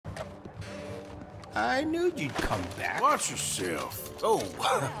I knew you'd come back. Watch yourself. Oh,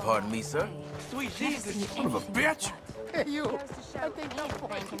 pardon me, sir. Sweet Jesus, son of a bitch. Hey, you. I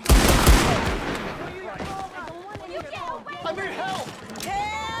need help!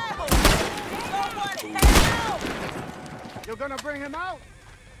 Help! Someone help! You're gonna bring him out?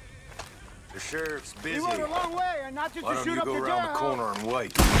 The sheriff's busy. He went a long way, and not just Why to don't shoot you up go the around the jailhouse. corner and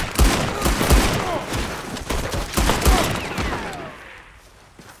wait?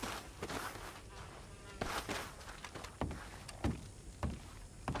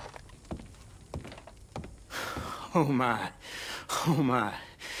 Oh, my. Oh, my.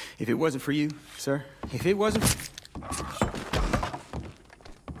 If it wasn't for you, sir, if it wasn't...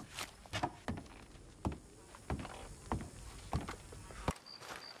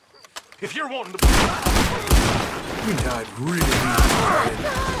 If you're wanting to... You died really hard.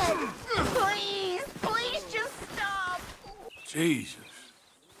 Please, please just stop. Jesus.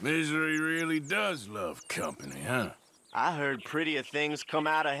 Misery really does love company, huh? I heard prettier things come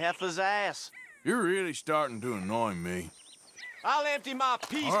out of Heifer's ass. You're really starting to annoy me. I'll empty my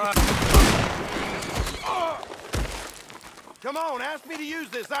piece. All right. Come on, ask me to use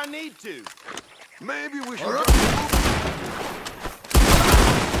this. I need to. Maybe we should...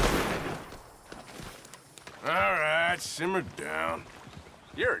 All right, simmer down.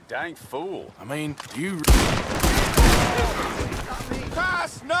 You're a dang fool. I mean, you...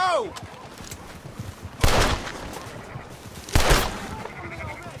 Toss, no!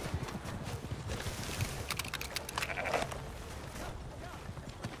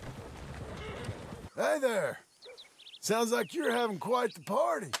 Hey there. Sounds like you're having quite the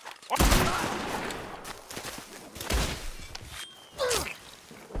party.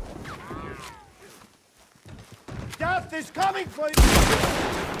 Death is coming for you!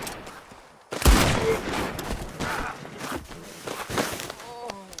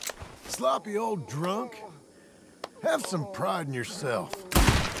 Sloppy old drunk. Have some pride in yourself.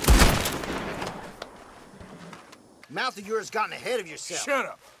 Mouth of yours gotten ahead of yourself. Shut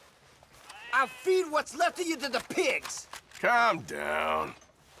up. I'll feed what's left of you to the pigs. Calm down.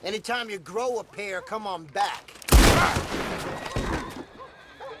 Anytime you grow a pair, come on back.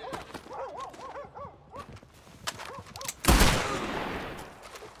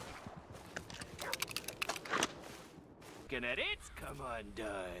 Looking at it's come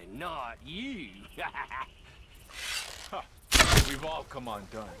undone, not you. We've all come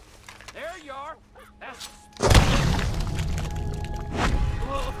undone. There you are. That's...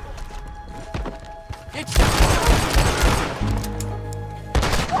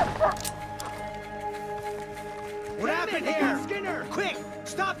 What happened here? Skinner! Quick!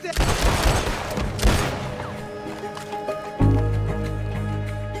 Stop this!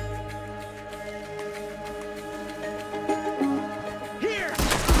 Here!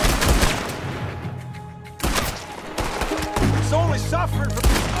 It's only suffering from...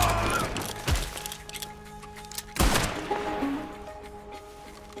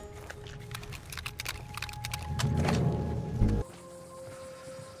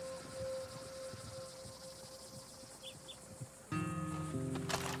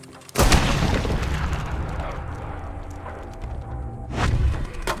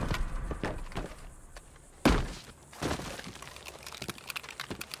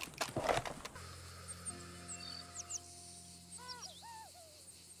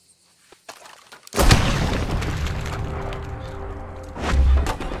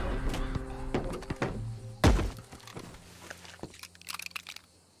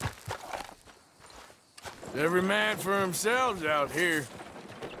 Every man for himself out here.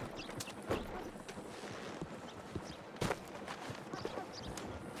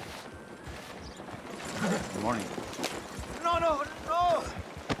 Good morning. No, no, no!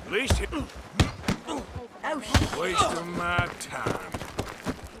 At least it... Waste of my time.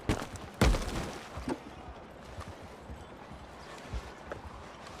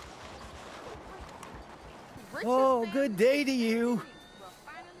 Oh, good day to you.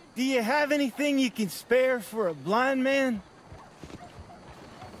 Do you have anything you can spare for a blind man?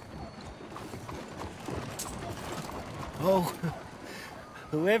 Oh,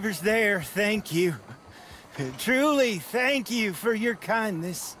 whoever's there, thank you. Truly, thank you for your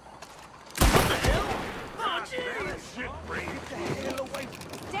kindness.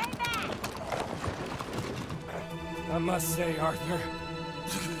 I must say, Arthur,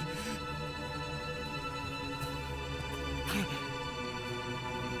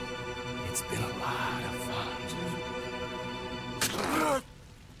 it's been a lot of fun.